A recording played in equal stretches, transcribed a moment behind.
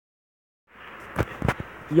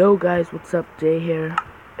Yo guys, what's up? Jay here,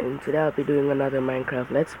 and today I'll be doing another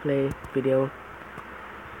Minecraft Let's Play video.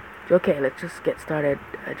 Okay, let's just get started.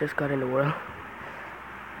 I just got in the world.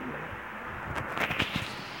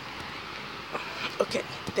 Okay,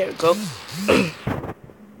 there we go.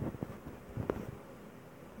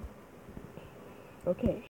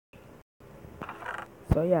 Okay.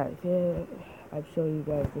 So yeah, I've shown you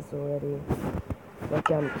guys this already.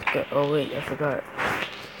 Okay, I'm just gonna, oh wait, I forgot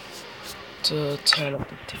to turn up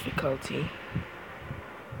the difficulty.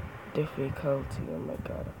 Oh my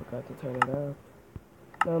god, I forgot to turn it up.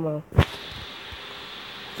 Normal.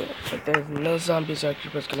 But there's no zombies or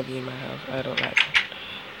creepers gonna be in my house. I don't like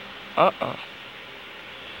it. Well,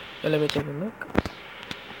 let me take a look.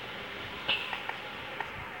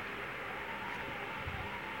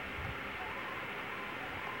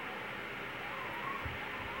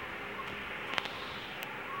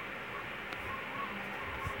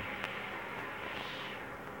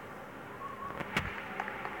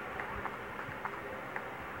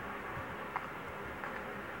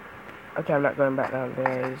 Okay, I'm not going back down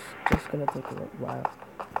there. It's just gonna take a little while.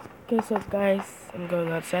 Okay, so guys, I'm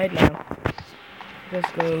going outside now.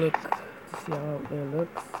 Just go look to see how out there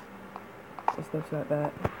looks. And stuff like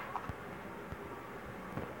that.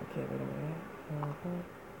 Okay, wait a minute.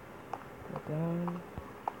 Go down.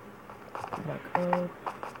 Back up.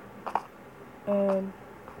 And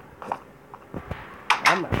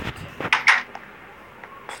I'm out.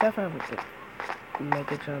 Stuff I would do.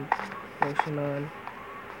 Mega jump motion on.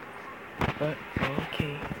 But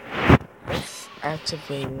okay. Let's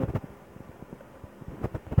activate it.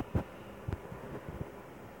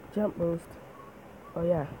 Jump boost. Oh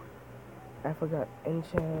yeah. I forgot.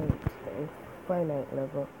 Enchant infinite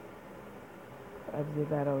level. I did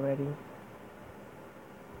that already.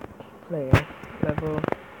 Player level.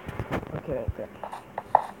 Okay, like that.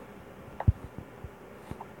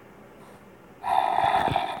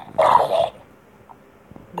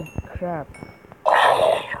 Crap.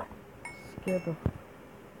 Scared the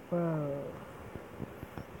fuck.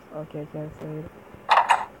 Okay, I can't say it.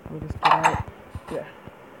 Let me just get out. Yeah.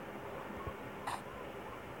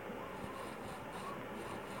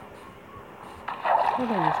 Hold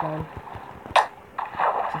on, this man.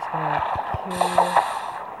 Just gonna kill.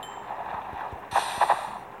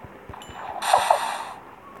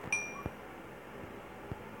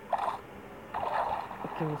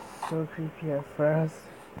 Okay, it was so creepy at first.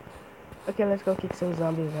 Okay, let's go kick some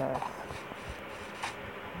zombies' ass.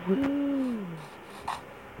 Woo!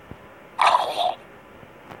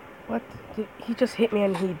 What? He just hit me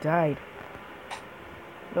and he died.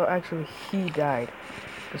 No, actually, he died.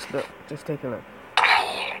 Just look. Just take a look.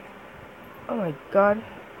 Oh my god.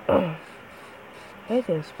 Hey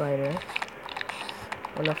there, spider.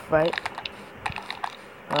 Wanna fight?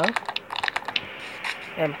 Huh?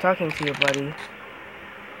 Hey, I'm talking to you, buddy.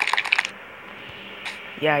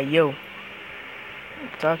 Yeah, yo. I'm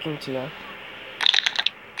talking to you.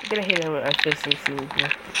 I'm gonna hit him with a fist and see what you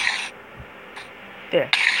do.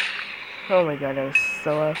 There. Oh my god, that was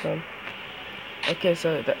so awesome. Okay,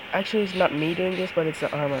 so actually it's not me doing this, but it's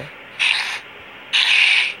the armor.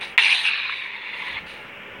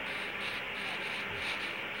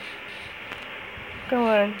 Come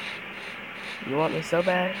on. You want me so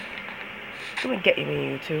bad? Let me get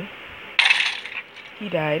you too. He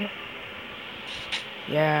died.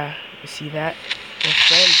 Yeah, you see that? My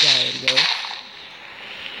friend died, yo.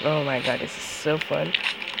 Oh my god, this is so fun.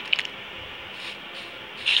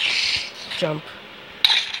 Jump.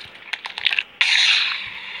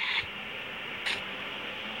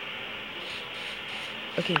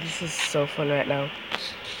 Okay, this is so fun right now.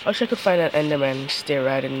 I wish I could find an Enderman, stare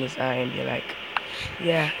right in his eye and be like,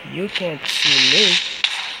 yeah, you can't see me.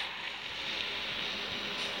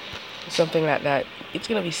 Something like that. It's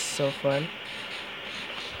gonna be so fun.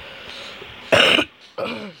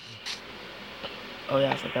 Oh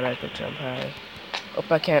yeah, I forgot I could jump high. Hope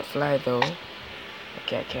I can't fly though.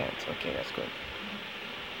 Okay, I can't. Okay, that's good.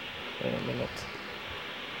 Wait a minute.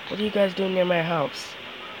 What are you guys doing near my house?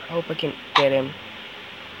 I hope I can get him.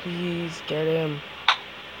 Please get him.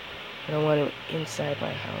 I don't want him inside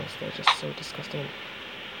my house. They're just so disgusting.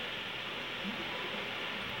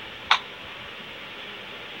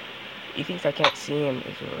 He thinks I can't see him.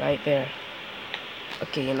 He's right there.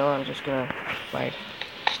 Okay, you know, I'm just gonna fight.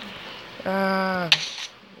 Ah.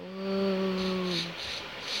 Whoa.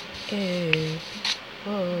 Hey.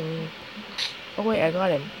 Whoa. Oh wait, I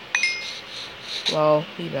got him. Well,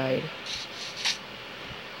 he died.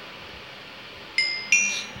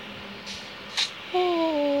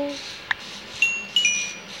 Hey.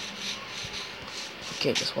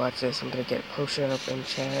 Okay, just watch this. I'm gonna get potion up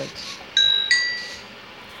enchant.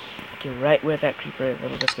 Okay, right where that creeper is,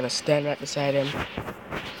 I'm just gonna stand right beside him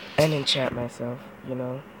and enchant myself, you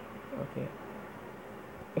know? Okay.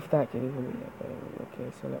 If that could even be happening. Okay,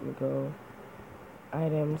 so let me go.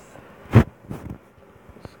 Items. Let's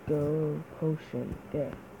go. Potion.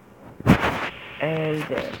 There. And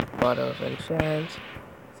there. Bottle of enchant.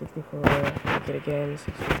 64. Click it again.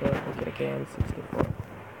 64. Click it again. 64.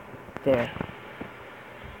 There.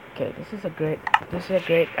 Okay, this is a great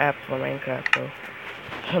app for Minecraft though.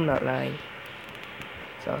 I'm not lying.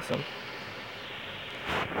 It's awesome.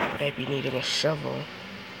 Maybe needing a shovel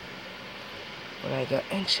when I got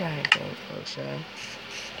enchanting potion.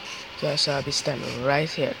 Okay, so I'll be standing right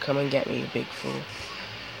here. Come and get me, you big fool.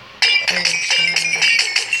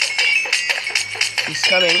 He's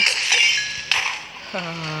coming.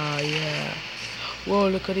 Ah, yeah. Whoa,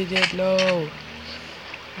 look what he did. No.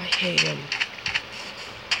 I hate him.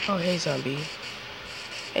 Oh, hey, zombie.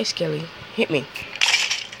 Hey, Skelly. Hit me.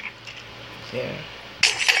 There.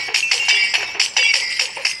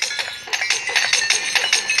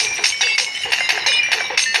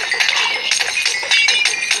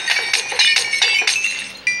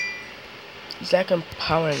 It's like I'm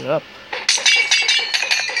powering up.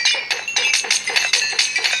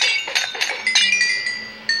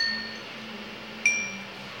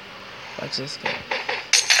 Watch this guy.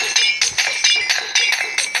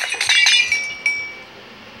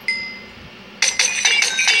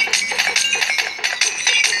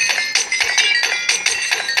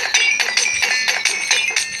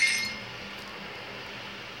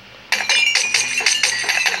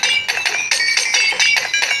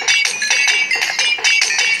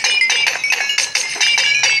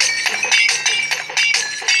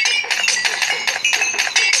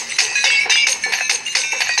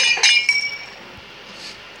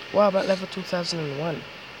 Wow, about level 2001.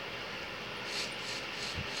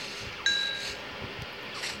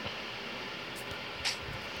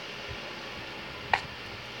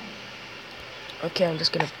 Okay, I'm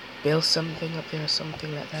just gonna build something up there,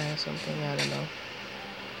 something like that, something, I don't know.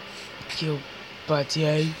 You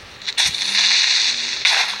buddy.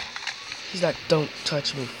 He's like, don't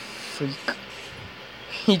touch me, freak.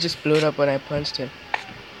 He just blew it up when I punched him.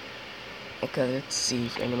 Okay, let's see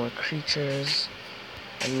if any more creatures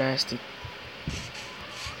are nasty.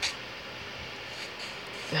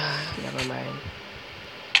 Never mind.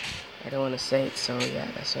 I don't want to say it, so yeah,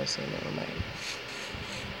 that's why I say never mind.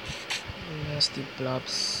 Nasty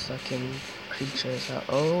blobs sucking creatures out.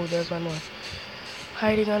 Oh, there's one more.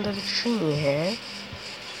 Hiding under the tree here.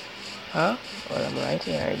 Huh? Well, I'm right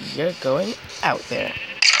here. You're going out there.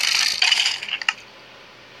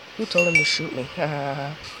 Who told him to shoot me?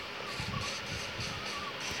 Haha.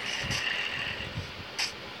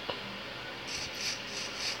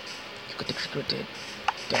 Look at the creeper did.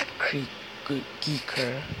 That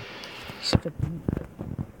geeker. Such a geek.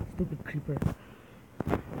 Stupid creeper.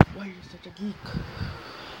 Why are you such a geek?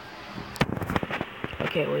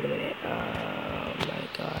 Okay, wait a minute. Oh my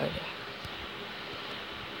god.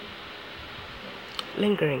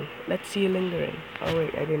 Lingering. Let's see lingering. Oh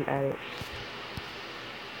wait, I didn't add it.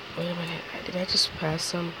 Wait a minute. Did I just pass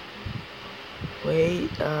some?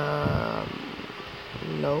 Wait,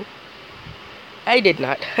 no. I did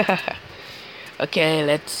not. Okay,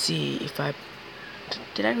 let's see if I...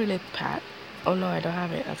 Did I really pat? Oh no, I don't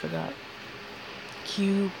have it. I forgot.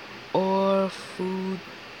 Cube or food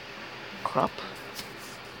crop.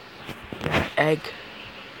 Yeah, egg.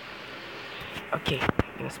 Okay, I'm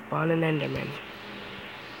gonna spawn an enderman.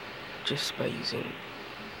 Just by using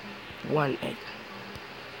one egg.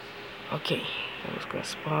 Okay, I'm just gonna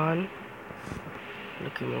spawn.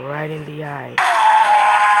 Looking right in the eye.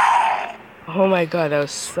 Oh my god, that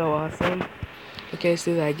was so awesome. Okay, let's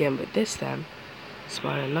do that again, but this time,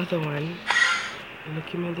 spawn another one. Look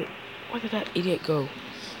him in the... Where did that idiot go?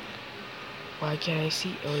 Why can't I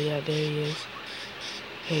see? Oh yeah, there he is.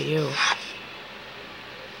 Hey, yo.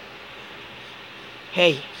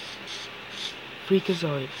 Hey.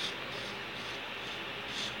 Freakazoid.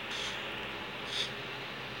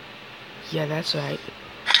 Yeah, that's right.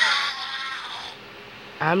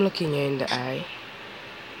 I'm looking you in the eye.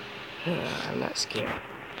 I'm not scared.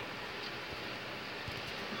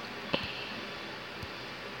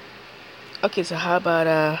 Okay, so how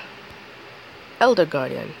about Elder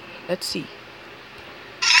Guardian? Let's see.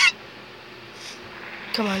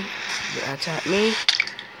 Come on, you attack me,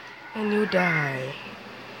 and you die.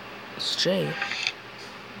 Stray.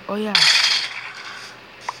 Oh yeah.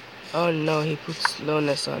 Oh no, he put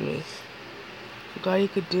slowness on me. Forgot you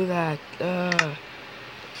could do that. Run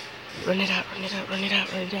it out, run it out, run it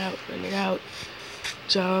out, run it out, run it out.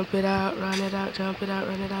 Jump it out, run it out, jump it out,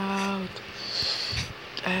 run it out.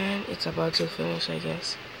 And it's about to finish, I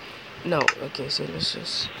guess. No, okay, so let's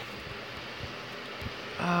just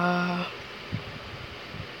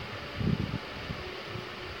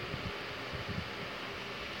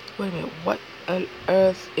wait a minute, what on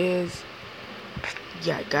earth is,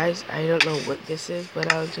 yeah guys, I don't know what this is,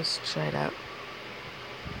 but I'll just try it out.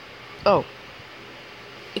 Oh,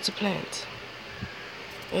 it's a plant.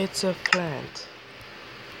 It's a plant,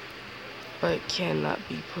 but it cannot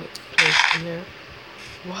be placed here.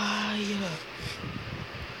 Why?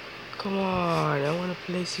 Come on, I want to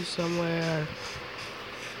place you somewhere.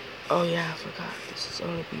 Oh yeah, I forgot. This is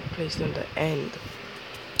only be placed on the end.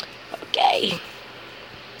 Okay.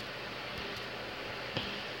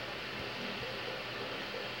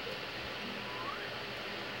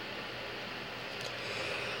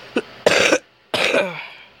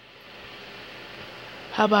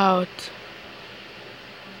 How about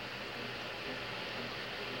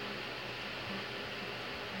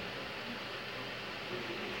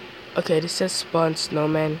okay, this says spawn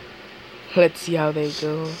snowman. Let's see how they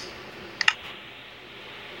go.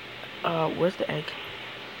 Where's the egg?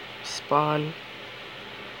 Spawn.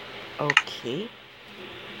 Okay.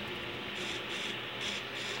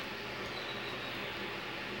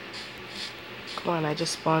 Come on, I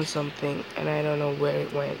just spawned something and I don't know where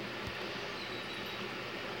it went.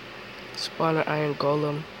 Spawn an iron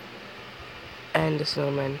golem and the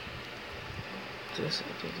snowman. Just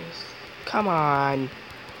come on.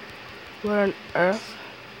 Where on earth?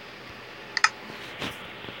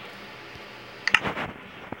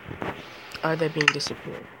 Are they being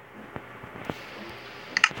disappeared?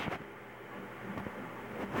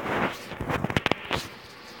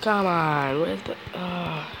 Come on, where's the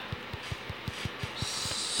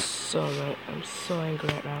I'm so angry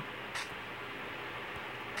right now.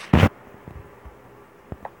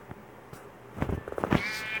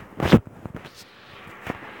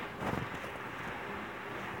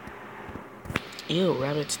 Ew,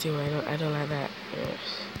 rabbits too. I don't like that. Yes.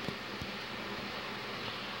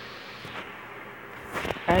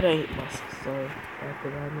 I don't eat musks, so that's the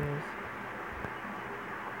bad news.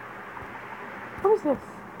 What is this?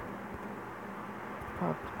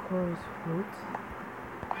 Popcorn's fruit.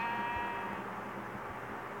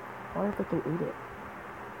 I wonder if I can eat it.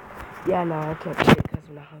 Yeah, no, I can't eat it because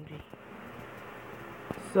I'm not hungry.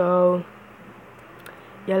 So,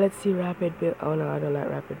 yeah, let's see rapid build. Oh no, I don't like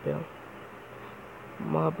rapid build.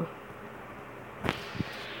 Mob.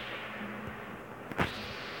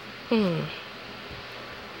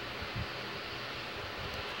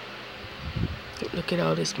 Look at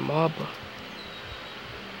all this mob.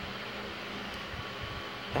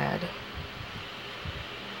 Add.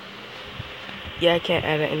 Yeah, I can't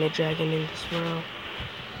add an inner dragon in this world.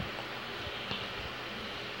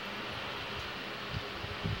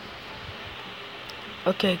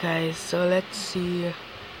 Okay guys, so let's see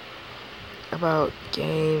about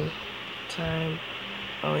game time.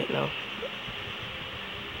 Oh wait, no.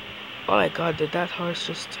 Oh my god, did that horse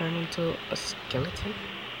just turn into a skeleton?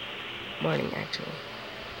 Morning, actually.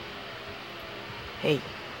 Hey,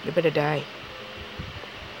 you better die.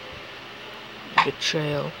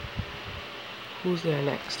 Betrayal. Who's there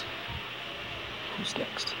next? Who's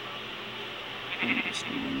next? Who's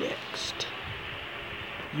next?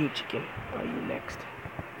 You, chicken. Are you next?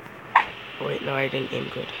 Oh, wait, no, I didn't aim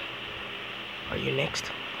good. Are you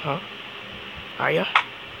next? Huh? Are ya?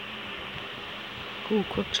 Ooh,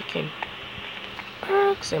 quick chicken.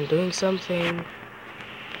 Perks, I'm doing something.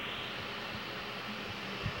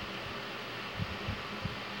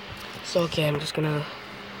 So, okay, I'm just gonna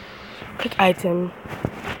click item.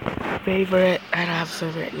 Favorite, I don't have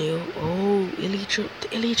favorite new. Oh,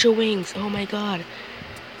 Elytra wings. Oh my god.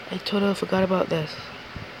 I totally forgot about this.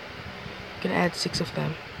 I'm gonna add 6 of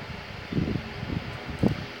them.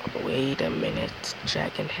 Wait a minute,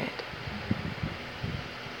 dragon head.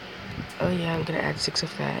 Oh yeah, I'm gonna add 6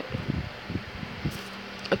 of that.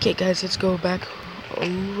 Okay guys, let's go back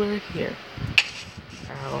over here.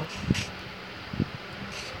 Ow.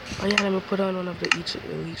 Oh yeah, let me put on one of the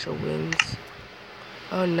Elytra wings.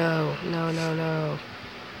 Oh no, no, no, no.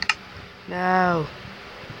 No.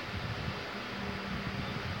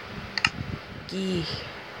 Gee.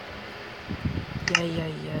 Yeah,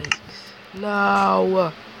 yikes.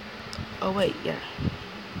 No. Oh wait, yeah.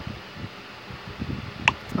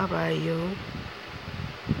 Bye bye you.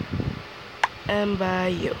 And bye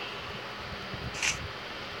you.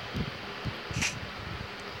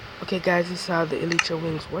 Okay guys, this is how the Elytra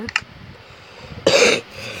wings work.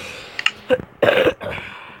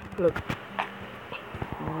 Look.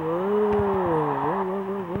 Whoa.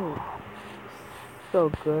 So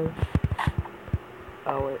good.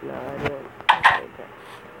 Oh wait, no, I didn't. Okay,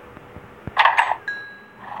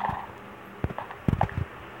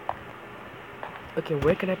 Okay,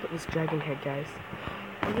 where can I put this dragon head, guys?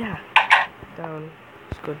 Oh yeah, down.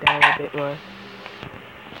 Just go down a bit more.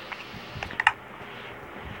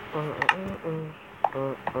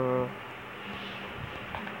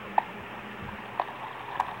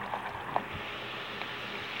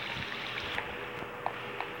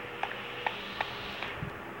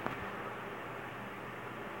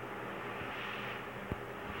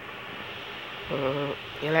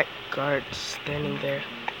 You're like guards standing there.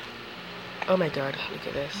 Oh my god, look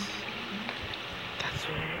at this. That's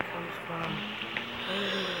where it comes from.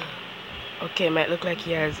 Okay, it might look like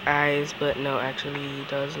he has eyes, but no, actually he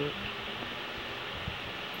doesn't.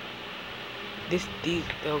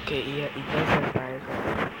 Okay, yeah, he does have eyes.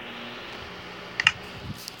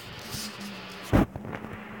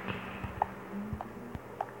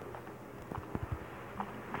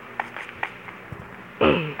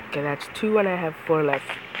 Okay, that's 2 and I have 4 left.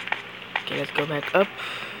 Okay, let's go back up.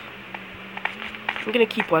 I'm gonna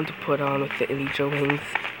keep one to put on with the Elytra wings.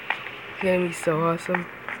 It's gonna be so awesome.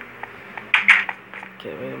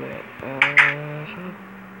 Okay, wait a minute.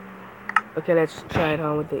 Okay, let's try it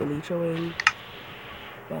on with the Elytra wing.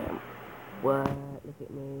 Bam. What? Look at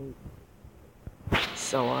me.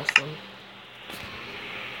 So awesome.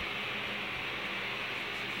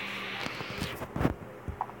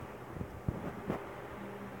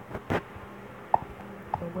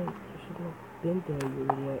 Oh wait, you shouldn't have been there, you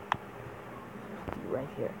idiot.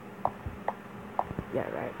 Right here. Yeah,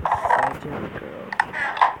 right beside you, girl.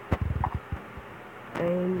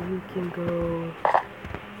 And you can go.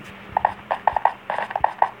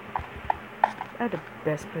 I had the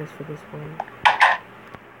best place for this one.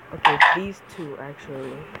 Okay, these 2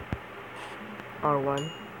 actually are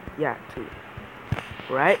 1. Yeah, 2.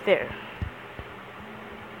 Right there.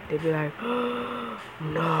 They'd be like, oh,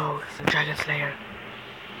 no, it's a Dragon Slayer.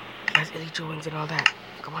 He has Elytra wings and all that.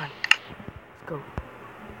 Come on, let's go.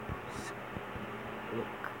 Look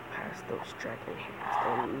past those dragon heads.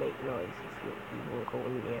 Don't make noise if you even go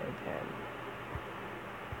near them.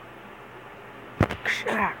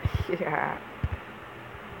 Yeah.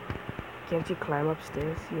 Can't you climb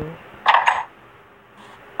upstairs? Yeah.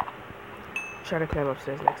 Try to climb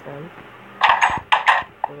upstairs next time.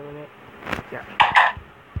 Wait a minute. Yeah.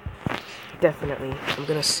 Definitely. I'm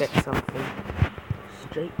gonna set something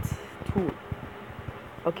straight to.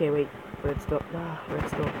 Okay, wait. Redstone.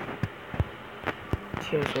 Redstone.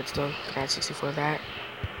 Here's redstone. Add 64 of that.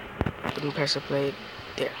 Wooden pressure plate.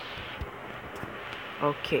 There.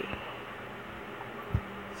 Okay.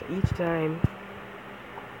 So each time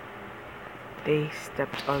they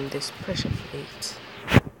stepped on this pressure plate.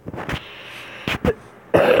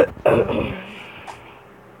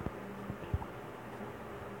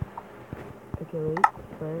 Okay, wait.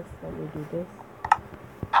 First, let me do this.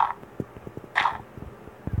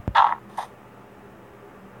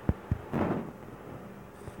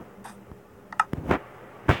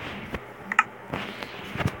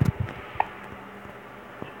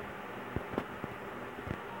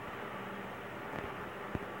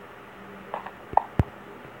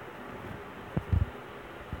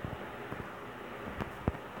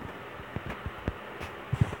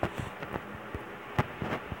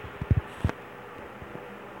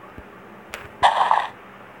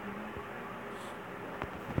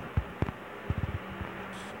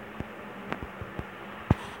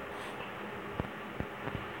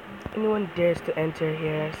 Anyone dares to enter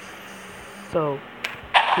here, so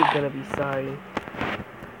he's gonna be sorry.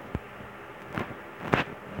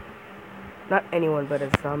 Not anyone, but a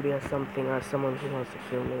zombie or something, or someone who wants to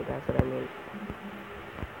kill me. That's what I mean.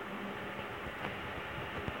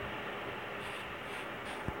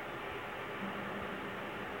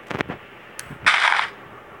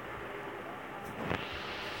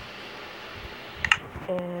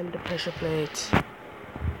 And the pressure plate.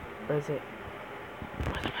 Where is it?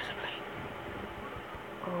 Where's the pressure plate?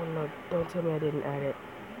 Oh no, don't tell me I didn't add it.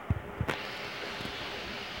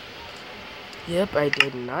 Yep, I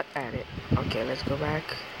did not add it. Okay, let's go back.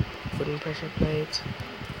 Wooden pressure plate.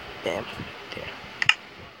 Bam. There.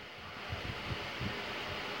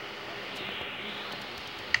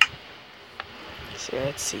 So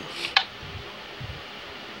let's see.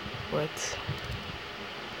 What?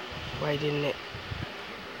 Why didn't it?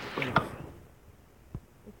 Wait a minute.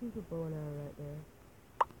 Let's use a bow and arrow right there.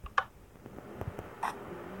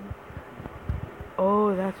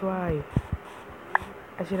 Oh, that's why.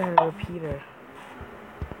 I should have a repeater.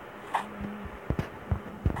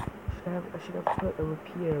 I should have put a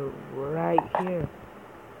repeater right here.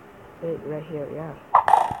 Wait, right here, yeah. I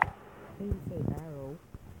didn't say arrow.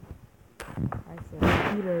 I said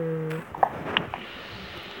Peter.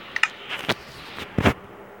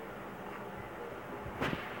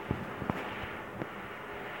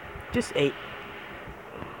 Just 8.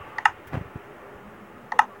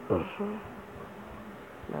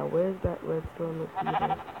 Now where's that redstone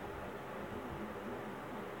repeater?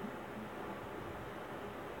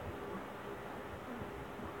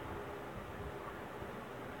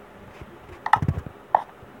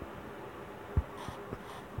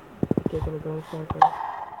 Okay, gonna go inside first.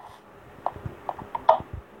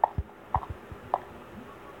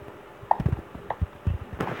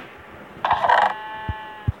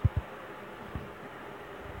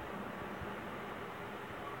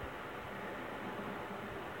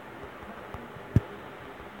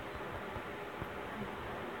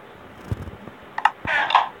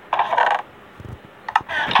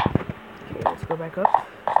 Okay, let's go back up.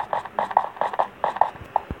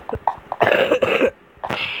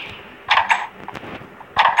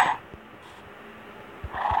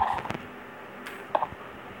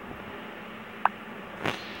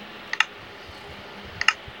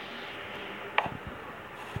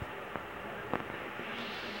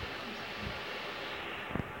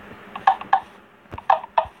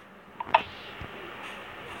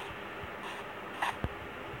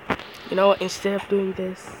 You know what, instead of doing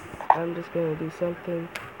this, I'm just gonna do something.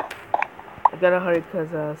 I gotta hurry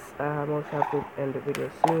because I almost have to end the video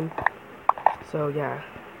soon. So yeah.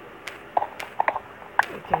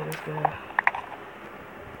 Okay, let's go.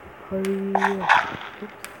 Hurry.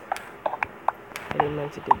 Oops. I didn't mean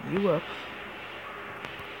to get you up.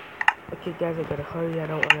 Okay guys, I gotta hurry. I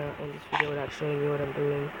don't wanna end this video without showing you what I'm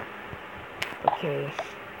doing. Okay.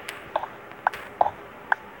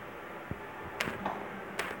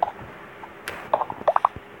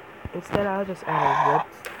 Instead, I'll just add a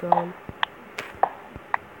redstone.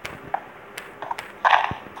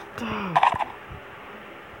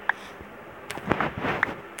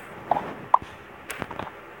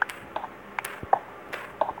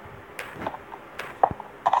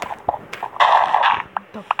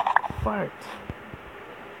 The fart.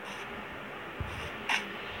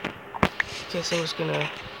 Okay, so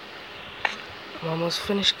I'm almost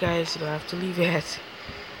finished, guys. You don't have to leave yet.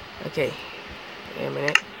 Okay, wait a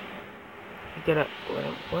minute.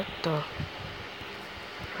 What the?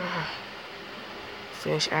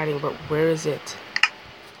 Finish adding, but where is it?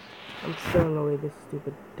 I'm throwing away this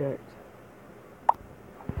stupid dirt.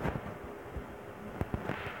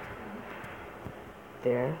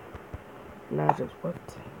 There. Now just what?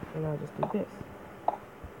 And I'll just do this.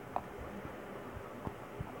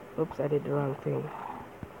 Oops, I did the wrong thing.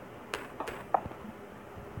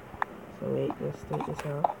 So wait, let's take this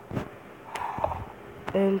off.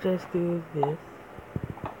 And just do this.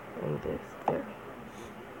 And this. There.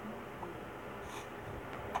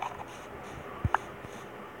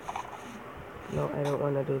 No, I don't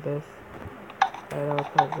want to do this. I don't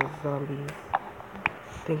cause there's zombies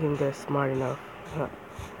thinking they're smart enough. Huh.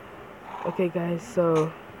 Okay guys,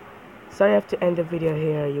 so sorry I have to end the video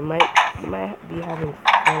here. You might be having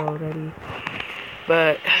fun already,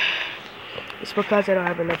 but it's because I don't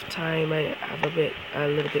have enough time. I have a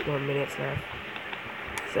little bit more minutes left.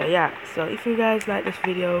 So yeah, so if you guys like this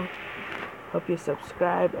video, hope you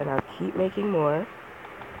subscribe and I'll keep making more.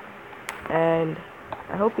 And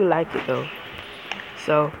I hope you like it though.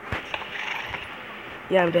 So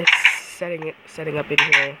yeah, I'm just setting up in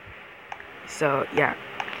here. So yeah.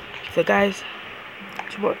 So guys,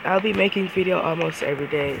 I'll be making video almost every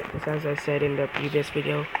day, as I said in the previous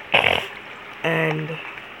video. And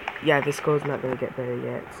yeah, this code's not gonna get better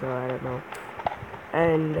yet, so I don't know.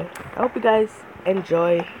 And I hope you guys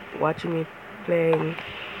enjoy watching me playing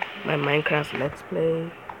my Minecraft Let's Play.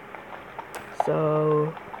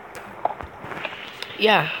 So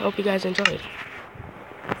yeah, hope you guys enjoyed.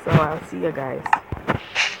 So I'll see you guys.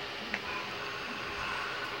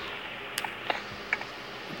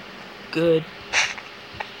 Good.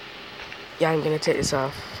 Yeah, I'm gonna take this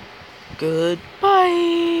off.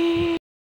 Goodbye.